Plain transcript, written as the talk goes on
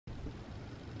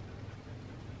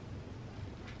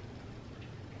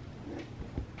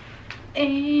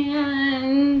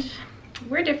And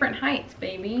we're different heights,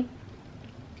 baby.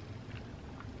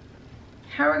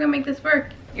 How are we gonna make this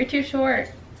work? You're too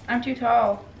short. I'm too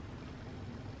tall.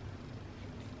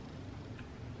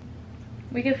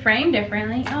 We could frame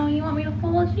differently. Oh, you want me to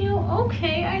hold you?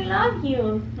 Okay, I love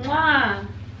you. Mwah.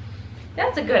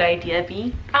 That's a good idea,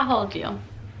 B. I'll hold you.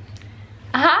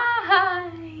 Hi.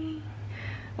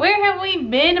 Where have we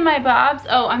been, my bobs?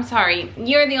 Oh, I'm sorry.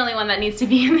 You're the only one that needs to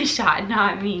be in the shot,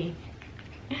 not me.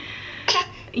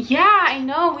 Yeah, I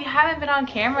know. We haven't been on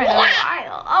camera in a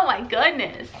while. Oh my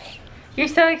goodness. You're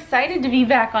so excited to be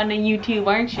back on the YouTube,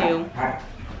 aren't you?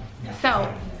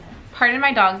 So, pardon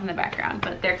my dogs in the background,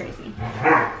 but they're crazy.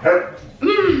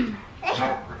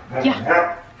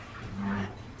 Yeah.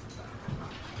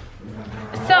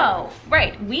 So,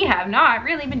 right, we have not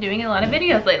really been doing a lot of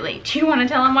videos lately. Do you want to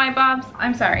tell them why, Bobs?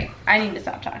 I'm sorry, I need to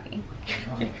stop talking.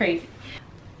 You're crazy.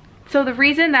 So the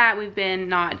reason that we've been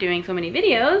not doing so many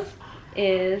videos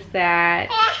is that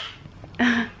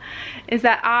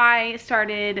I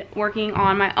started working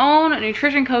on my own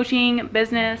nutrition coaching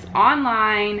business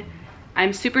online.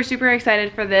 I'm super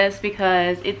excited for this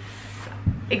because it's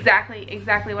exactly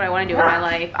what I want to do with my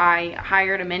life. I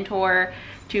hired a mentor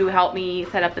to help me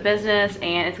set up the business,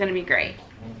 and it's gonna be great.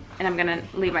 And I'm gonna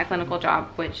leave my clinical job,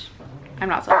 which I'm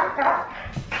not so happy.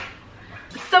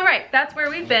 So right, that's where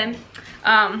we've been.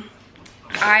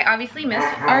 I obviously missed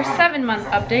our 7-month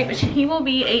update, which he will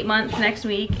be 8 months next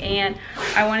week, and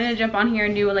I wanted to jump on here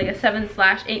and do like a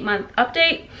 7/8 month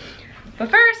update. But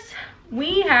first,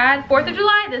 we had 4th of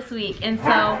July this week, and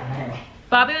so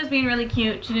Bobbi was being really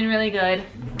cute. She did really good,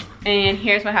 and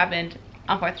here's what happened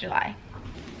on 4th of July.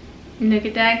 Look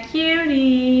at that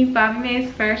cutie, Bobbi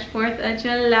May's first 4th of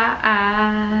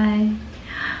July.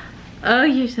 Oh,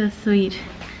 you're so sweet.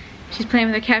 She's playing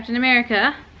with her Captain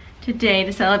America today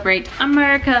to celebrate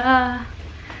America.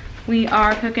 We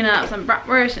are cooking up some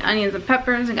bratwurst and onions and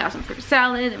peppers, and got some fruit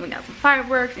salad, and we got some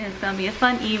fireworks, and it's gonna be a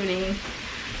fun evening.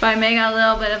 Bobbi May got a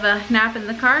little bit of a nap in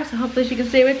the car, so hopefully she can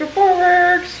stay awake for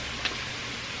fireworks.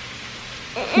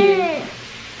 Yeah.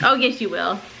 Oh, yes you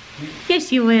will.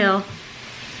 Yes you will.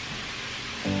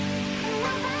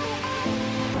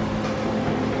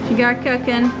 You got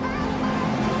cooking.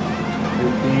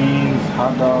 Beans,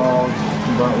 hot dogs,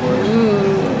 bratwurst.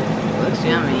 Ooh, looks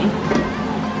yummy.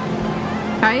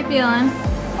 How you feeling?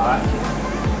 Hot.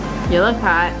 You look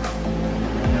hot.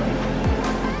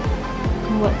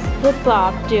 What's the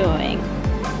Bob doing?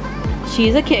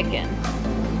 She's a kickin'.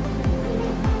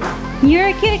 You're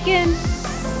a kickin'.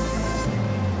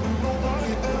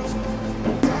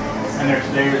 And there's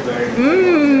stairs there.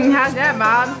 Mmm, how's that,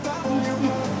 Bob?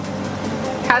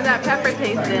 How's that pepper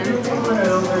tasting?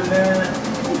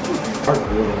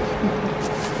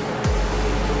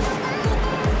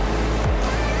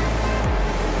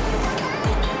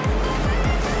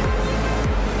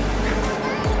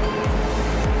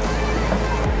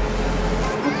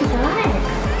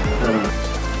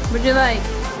 What'd you like?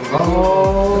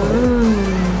 Oh!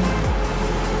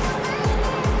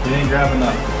 You didn't grab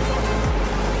enough.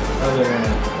 Other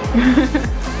hand.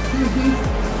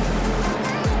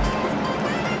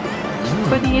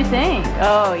 What do you think?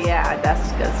 Oh yeah,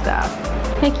 that's good stuff.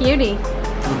 Hey cutie,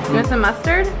 you want some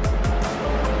mustard?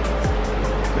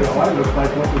 That looks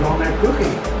like what was on that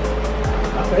cookie.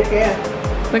 I'll take it.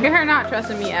 Look at her not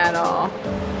trusting me at all.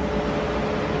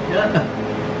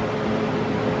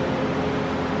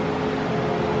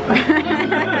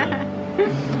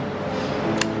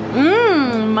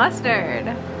 Mmm, mustard.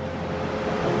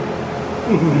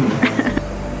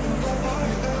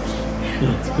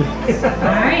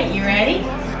 Alright, you ready?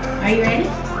 Are you ready?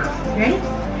 Ready?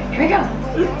 Here we go.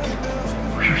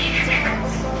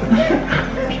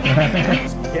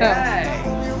 Yay!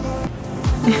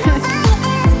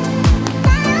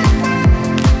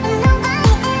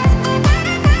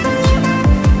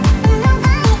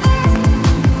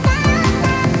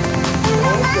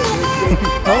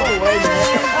 Oh, wait a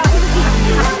minute.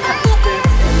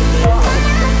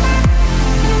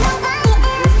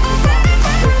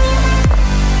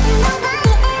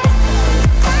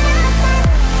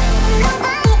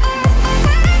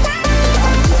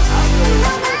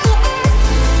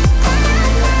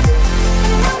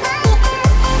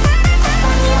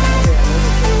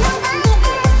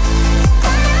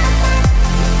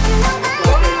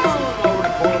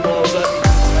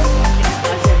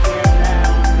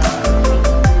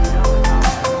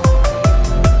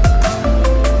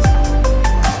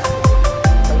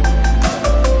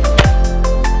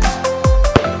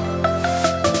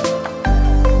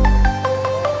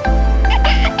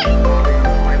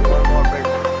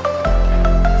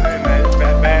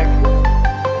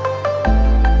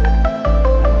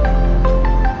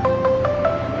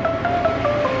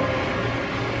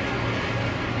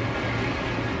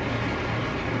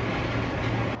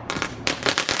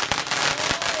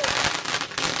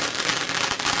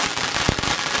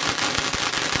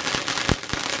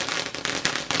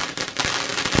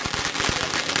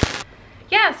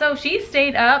 So she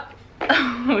stayed up.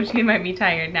 Oh, she might be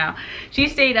tired now. She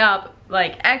stayed up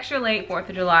like extra late 4th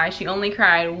of July. She only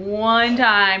cried one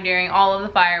time during all of the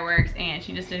fireworks, and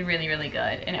she just did really, really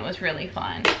good, and it was really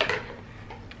fun.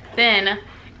 Then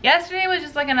yesterday was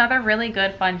just like another really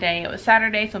good fun day. It was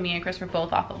Saturday, so me and Chris were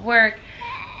both off of work.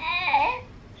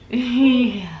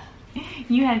 Yeah.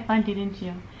 You had fun, didn't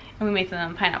you? And we made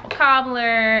some pineapple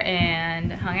cobbler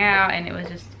and hung out, and it was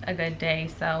just a good day.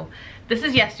 So this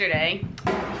is yesterday.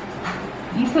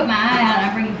 You put my eye out,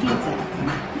 I bring you pizza.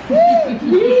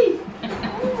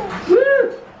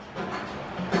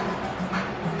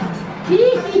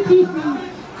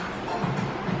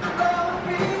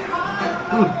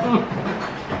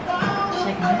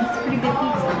 Chicken, that's pretty good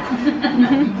pizza.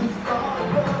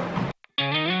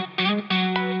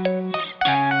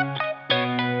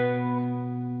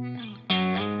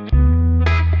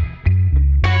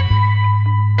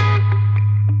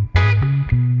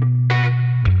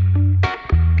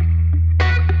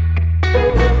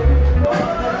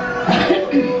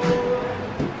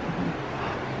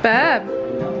 Bab.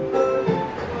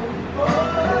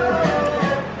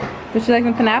 Would you like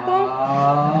some pineapple?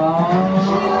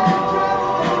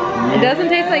 It doesn't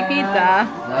taste like pizza.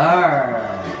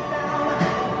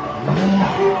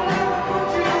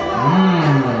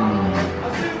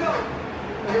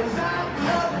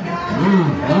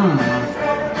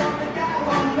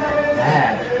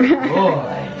 That's good.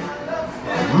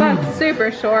 Not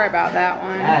super sure about that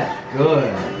one. That's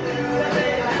good.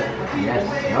 Yes,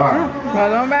 sir. Well,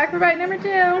 going back for bite number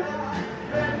 2.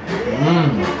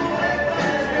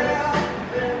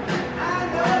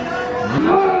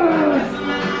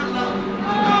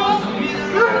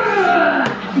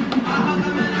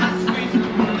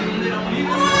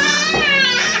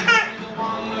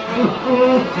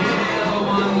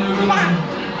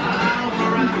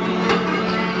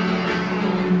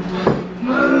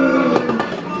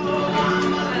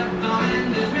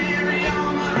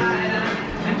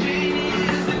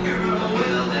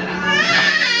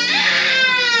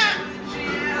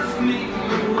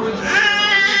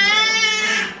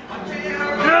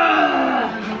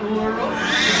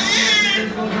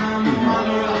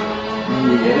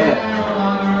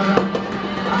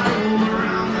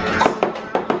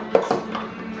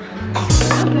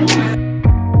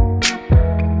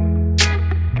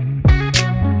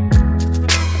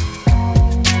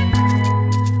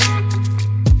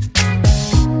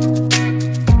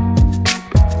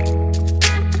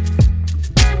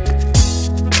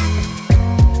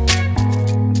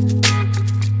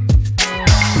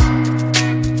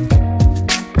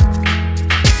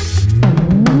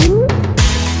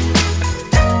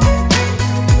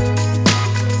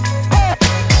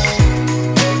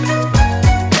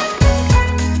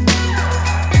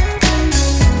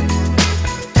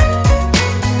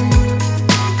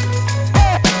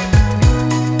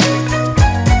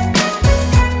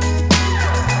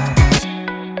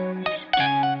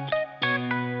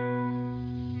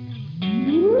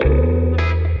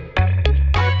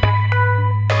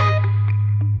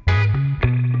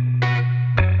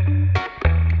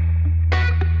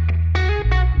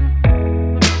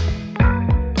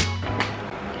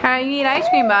 How you eat ice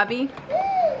cream, Bobby?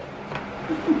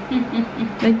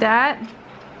 Like that?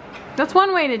 That's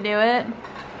one way to do it.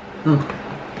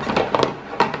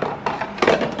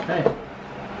 Hey.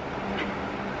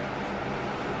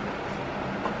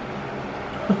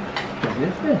 Is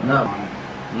this it? No.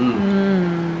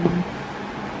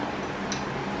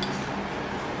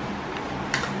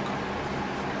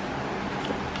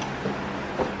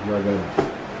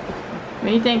 What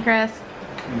do you think, Chris?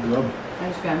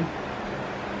 That's good.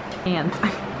 Hands.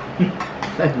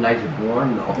 That's nice and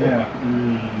warm though. Yeah.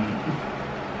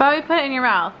 Bobby, put it in your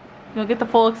mouth. You'll get the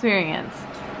full experience.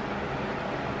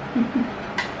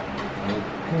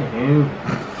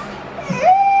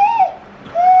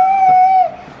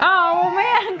 Oh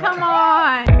man, come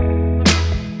on.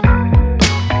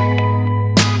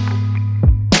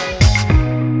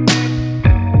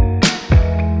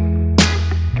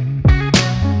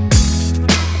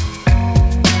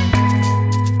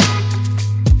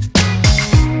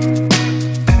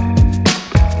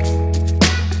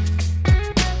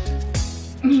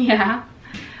 Yeah.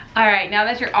 All right, now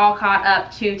that you're all caught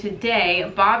up to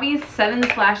today, Bobbi's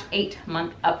 7/8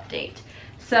 month update.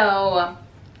 So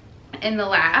in the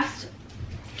last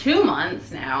 2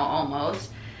 months now,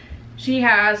 almost, she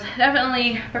has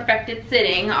definitely perfected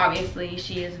sitting. Obviously,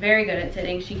 she is very good at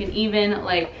sitting. She can even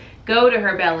like go to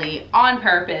her belly on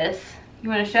purpose. You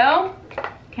want to show?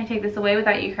 Can I take this away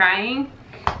without you crying?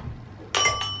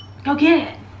 Go get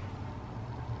it.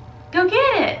 Go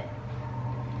get it.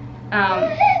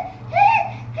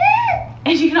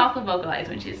 And she can also vocalize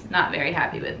when she's not very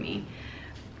happy with me.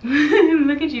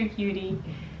 Look at you, cutie.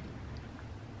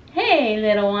 Hey,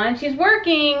 little one. She's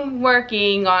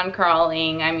working on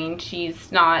crawling. I mean,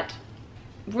 she's not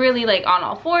really like on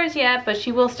all fours yet, but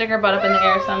she will stick her butt up in the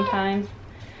air sometimes.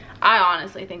 I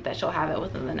honestly think that she'll have it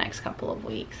within the next couple of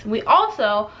weeks. We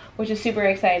also, which is super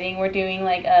exciting, we're doing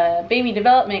like a baby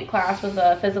development class with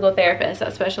a physical therapist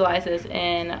that specializes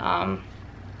in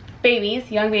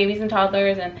babies, young babies and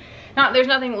toddlers. And there's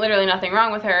literally nothing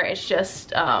wrong with her. It's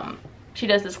just she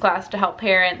does this class to help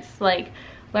parents like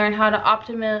learn how to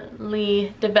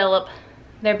optimally develop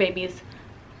their baby's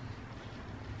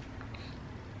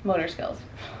motor skills.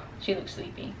 She looks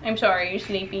sleepy. I'm sorry, you're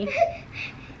sleepy.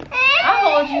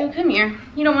 I'll hold you. Come here.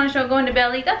 You don't want to go into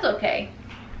belly? That's okay.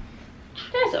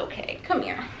 That's okay. Come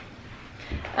here.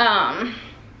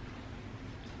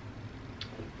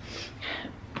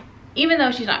 Even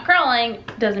though she's not crawling,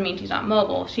 doesn't mean she's not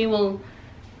mobile. She will,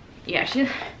 yeah, she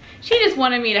just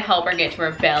wanted me to help her get to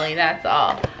her belly, that's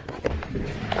all.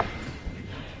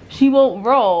 She will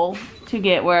roll to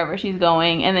get wherever she's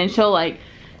going, and then she'll like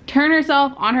turn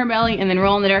herself on her belly and then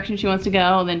roll in the direction she wants to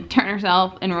go, then turn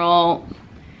herself and roll.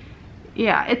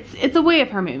 Yeah, it's a way of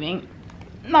her moving.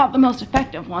 Not the most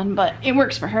effective one, but it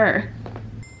works for her.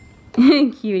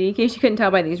 Cutie, in case you couldn't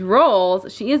tell by these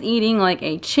rolls, she is eating like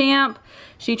a champ.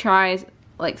 She tries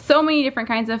like so many different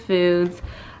kinds of foods.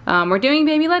 We're doing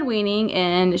baby-led weaning,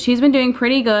 and she's been doing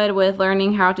pretty good with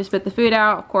learning how to spit the food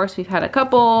out. Of course, we've had a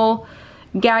couple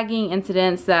gagging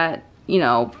incidents that, you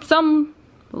know, some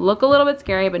look a little bit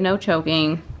scary, but no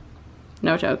choking.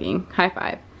 No choking. High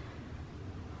five.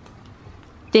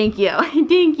 Thank you.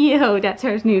 Thank you. That's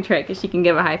her new trick, is she can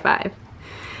give a high five.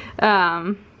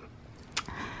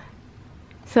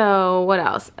 So what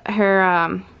else?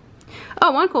 Her,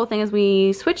 oh, one cool thing is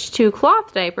we switched to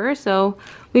cloth diapers. So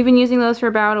we've been using those for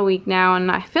about a week now,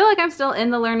 and I feel like I'm still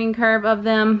in the learning curve of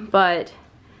them, but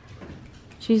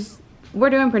we're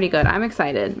doing pretty good. I'm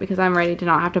excited because I'm ready to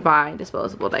not have to buy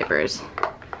disposable diapers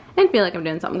and feel like I'm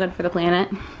doing something good for the planet.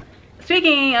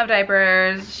 Speaking of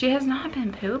diapers, she has not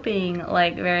been pooping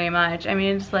like very much. I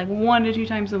mean, it's like 1 to 2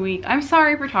 times a week. I'm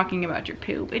sorry for talking about your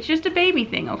poop. It's just a baby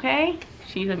thing, okay?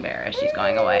 She's embarrassed. She's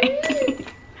going away.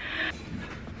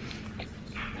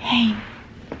 Hey.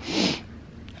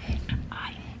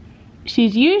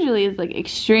 She's usually like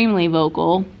extremely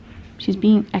vocal. She's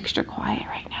being extra quiet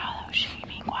right now though. She's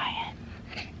being quiet.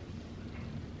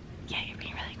 Yeah, you're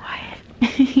being really quiet.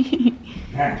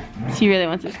 She really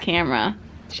wants this camera.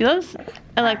 She loves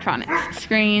electronics,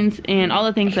 screens, and all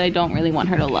the things that I don't really want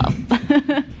her to love.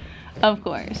 Of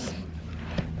course.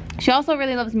 She also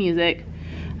really loves music.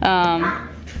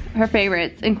 Her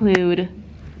favorites include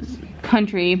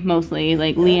country, mostly,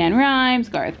 like Leanne Rimes,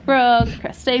 Garth Brooks,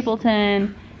 Chris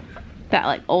Stapleton. That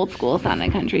like old school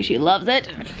sounding country. She loves it.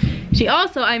 She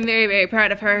also, I'm very, very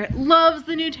proud of her, loves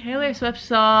the new Taylor Swift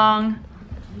song.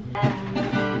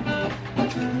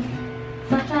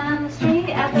 Sometime the street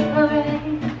at the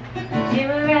parade, she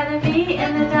would rather be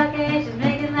in the dark age, just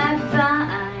making that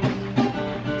sign.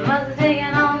 Must have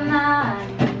taken all night.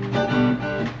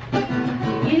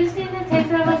 You just need to take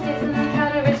several steps and then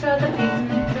try to restore the peace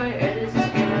and enjoy your urges to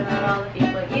scream about all the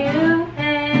people you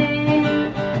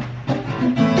hate.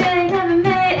 They ain't never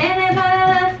made anybody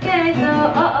less gay, so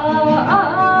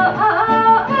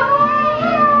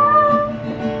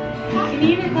you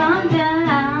need to calm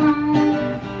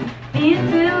down, being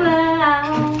too loud.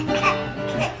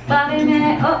 Bobbi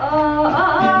May,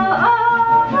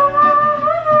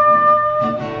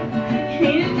 you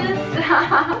need to just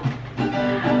stop.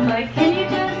 Like, can you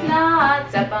just not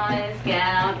step on his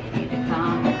gown? You need to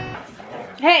calm.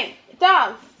 Hey,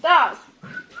 dogs, dogs.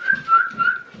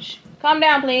 Shh, calm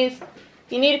down, please.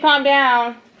 You need to calm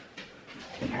down.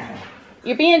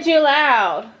 You're being too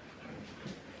loud.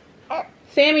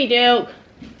 Sammy Duke.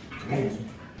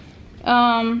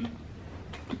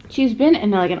 She's been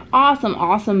in like an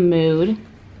awesome mood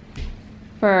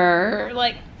for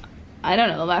like, I don't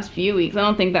know, the last few weeks. I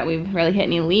don't think that we've really hit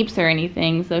any leaps or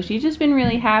anything. So she's just been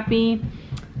really happy.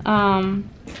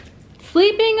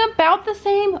 Sleeping about the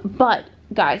same, but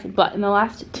guys, in the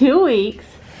last 2 weeks,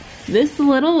 this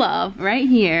little love right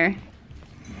here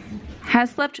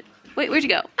has slept, wait, where'd you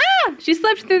go? Ah, she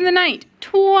slept through the night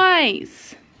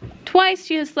twice. Twice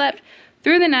she has slept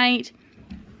through the night.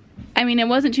 I mean, it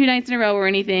wasn't 2 nights in a row or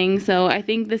anything, so I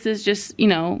think this is just, you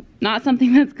know, not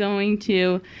something that's going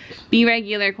to be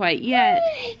regular quite yet,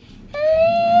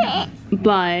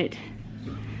 but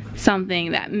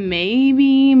something that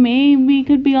maybe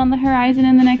could be on the horizon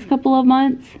in the next couple of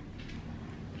months.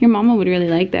 Your mama would really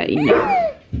like that, you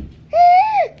know.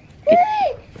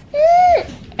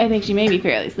 I think she may be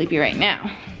fairly sleepy right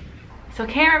now. So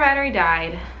camera battery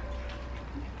died.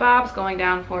 Bob's going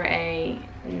down for a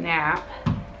nap.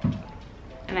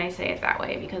 And I say it that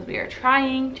way because we are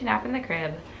trying to nap in the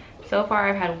crib. So far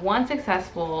I've had one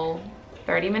successful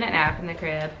 30-minute nap in the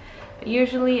crib. But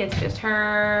usually it's just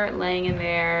her laying in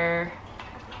there,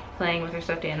 playing with her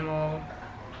stuffed animal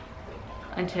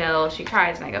until she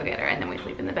cries and I go get her, and then we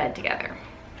sleep in the bed together.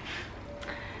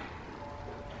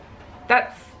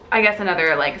 That's, I guess,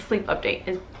 another like sleep update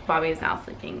is Bobbi is now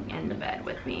sleeping in the bed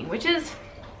with me, which is,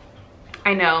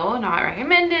 I know, not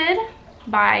recommended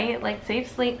by like safe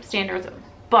sleep standards,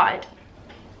 but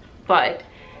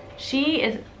she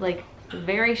is like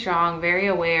very strong, very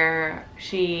aware.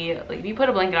 She, like, if you put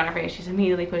a blanket on her face, she's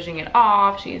immediately pushing it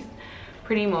off. She's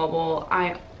pretty mobile.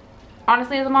 I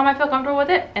honestly, as a mom, I feel comfortable with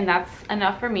it, and that's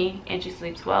enough for me. And she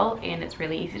sleeps well, and it's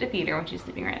really easy to feed her when she's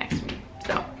sleeping right next to me.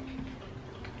 So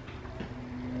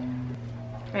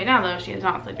right now though, she is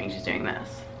not sleeping, she's doing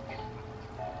this.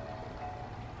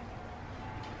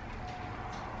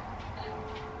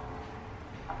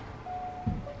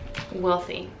 We'll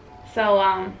see.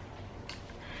 So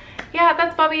yeah,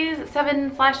 that's Bobbi's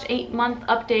 7/8 month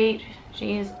update.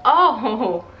 She's,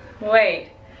 oh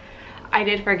wait, I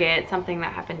did forget something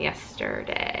that happened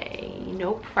yesterday.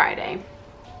 Nope, Friday.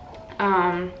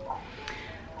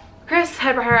 Chris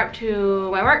had brought her up to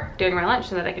my work during my lunch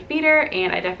so that I could feed her,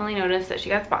 and I definitely noticed that she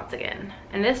got spots again.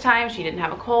 And this time she didn't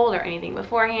have a cold or anything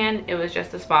beforehand, it was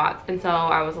just the spots. And so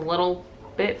I was a little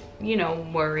bit, you know,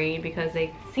 worried because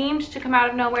they seemed to come out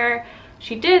of nowhere.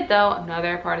 She did though,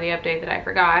 another part of the update that I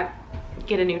forgot,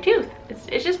 get a new tooth.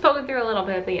 It's just poking through a little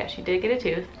bit, but yeah, she did get a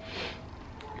tooth.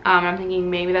 I'm thinking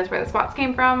maybe that's where the spots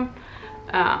came from.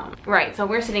 Right, so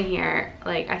we're sitting here,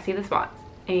 like, I see the spots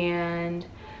and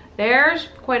there's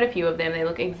quite a few of them. They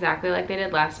look exactly like they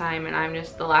did last time, and I'm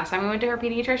just, the last time we went to her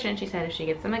pediatrician, she said if she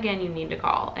gets them again, you need to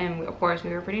call. And of course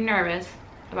we were pretty nervous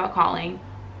about calling,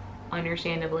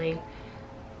 understandably.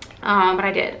 But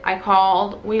I did. I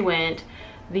called, we went.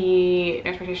 The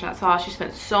nurse practitioner that saw us, she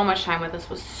spent so much time with us,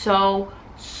 was so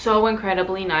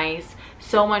incredibly nice.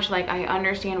 So much like, I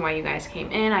understand why you guys came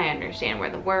in, I understand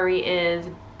where the worry is,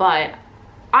 but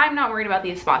I'm not worried about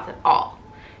these spots at all.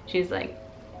 She's like,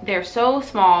 they're so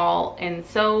small and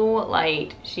so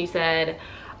light. She said,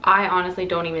 I honestly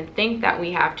don't even think that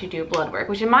we have to do blood work,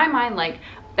 which in my mind, like,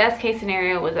 best case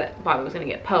scenario was that Bobbi was gonna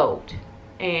get poked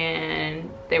and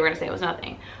they were gonna say it was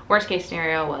nothing. Worst case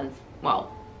scenario was,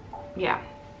 well, yeah,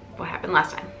 what happened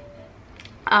last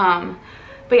time.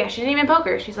 But yeah, she didn't even poke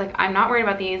her. She's like, I'm not worried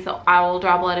about these, so I will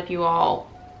draw blood if you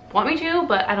all want me to,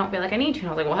 but I don't feel like I need to. And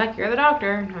I was like, well, heck, you're the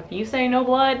doctor. If you say no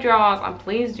blood draws,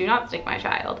 please do not stick my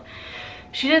child.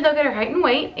 She did though get her height and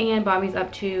weight, and Bobbi's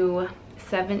up to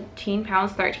 17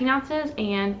 pounds 13 ounces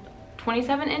and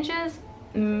 27 inches,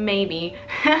 maybe.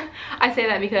 I say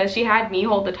that because she had me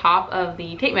hold the top of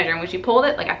the tape measure, and when she pulled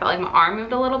it, like, I felt like my arm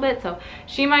moved a little bit, so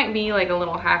she might be like a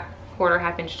little half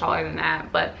inch taller than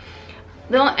that. But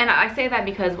and I say that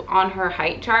because on her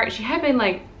height chart, she had been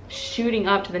like shooting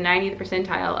up to the 90th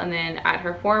percentile, and then at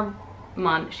her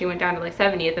 4-month she went down to like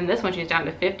 70th, and this one she's down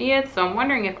to 50th. So I'm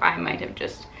wondering if I might have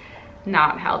just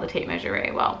not held the tape measure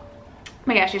very well.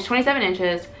 But yeah, she's 27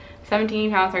 inches,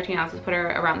 17 pounds 13 ounces, put her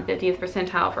around the 50th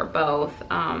percentile for both.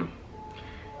 But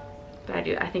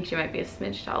I think she might be a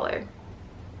smidge taller.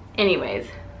 Anyways,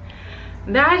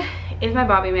 that is my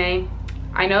Bobbi May.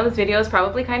 I know this video is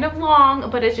probably kind of long,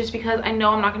 but it's just because I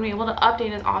know I'm not gonna be able to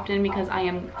update as often because I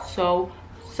am so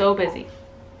busy.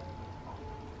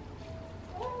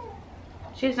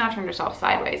 She has now turned herself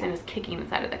sideways and is kicking the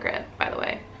side of the crib, by the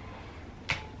way.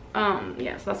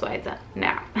 Yeah, so that's why it's a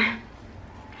nap.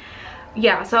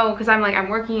 Yeah, so because I'm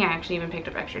working, I actually even picked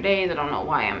up extra days. I don't know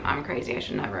why I'm crazy. I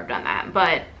should never have done that,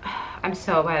 but I'm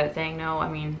so bad at saying no. I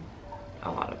mean,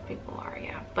 a lot of people are,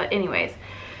 yeah. But anyways,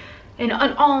 in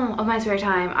all of my spare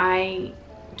time, I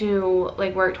do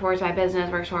like work towards my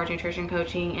business, work towards nutrition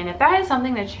coaching. And if that is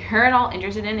something that you're at all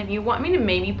interested in, if you want me to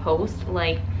maybe post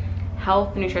like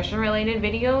health nutrition related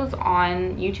videos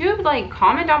on YouTube, like,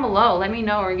 comment down below, let me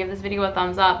know, or give this video a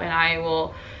thumbs up, and I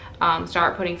will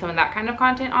start putting some of that kind of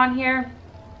content on here.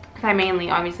 Because I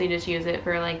mainly obviously just use it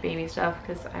for like baby stuff,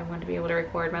 because I want to be able to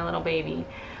record my little baby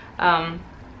and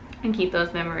keep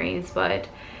those memories. But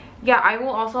yeah,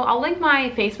 I'll link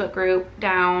my Facebook group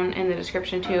down in the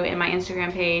description too, and my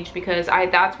Instagram page, because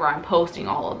that's where I'm posting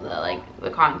all of the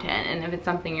content. And if it's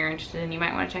something you're interested in, you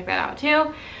might want to check that out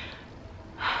too.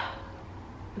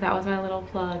 That was my little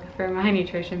plug for my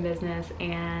nutrition business,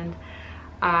 and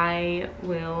I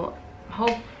will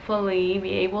hopefully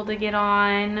be able to get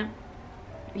on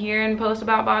hear and post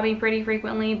about Bobbi pretty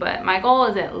frequently, but my goal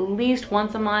is at least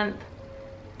once a month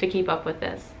to keep up with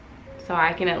this, so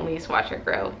I can at least watch her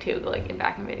grow too, like get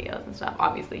back in videos and stuff.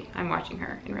 Obviously, I'm watching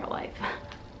her in real life.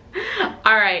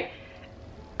 All right,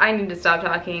 I need to stop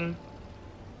talking.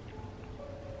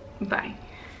 Bye.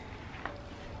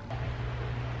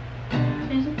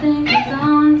 There's a thing the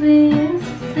songs we used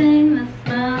to sing, the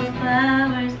smells,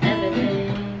 flowers,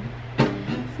 everything.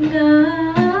 Some